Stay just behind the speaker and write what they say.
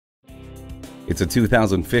It's a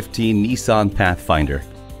 2015 Nissan Pathfinder.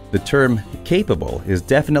 The term capable is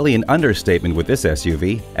definitely an understatement with this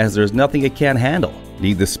SUV, as there's nothing it can't handle.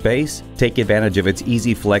 Need the space? Take advantage of its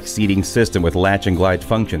Easy Flex seating system with latch and glide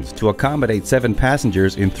functions to accommodate 7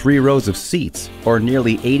 passengers in 3 rows of seats, or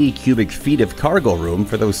nearly 80 cubic feet of cargo room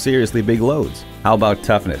for those seriously big loads. How about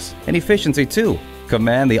toughness? And efficiency too.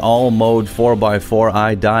 Command the all-mode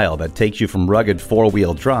 4x4i dial that takes you from rugged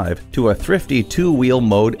 4-wheel drive to a thrifty 2-wheel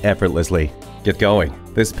mode effortlessly. Get going.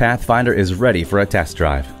 This Pathfinder is ready for a test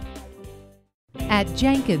drive. At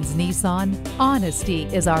Jenkins Nissan, honesty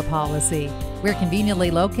is our policy. We're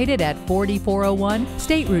conveniently located at 4401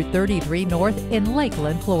 State Route 33 North in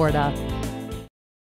Lakeland, Florida.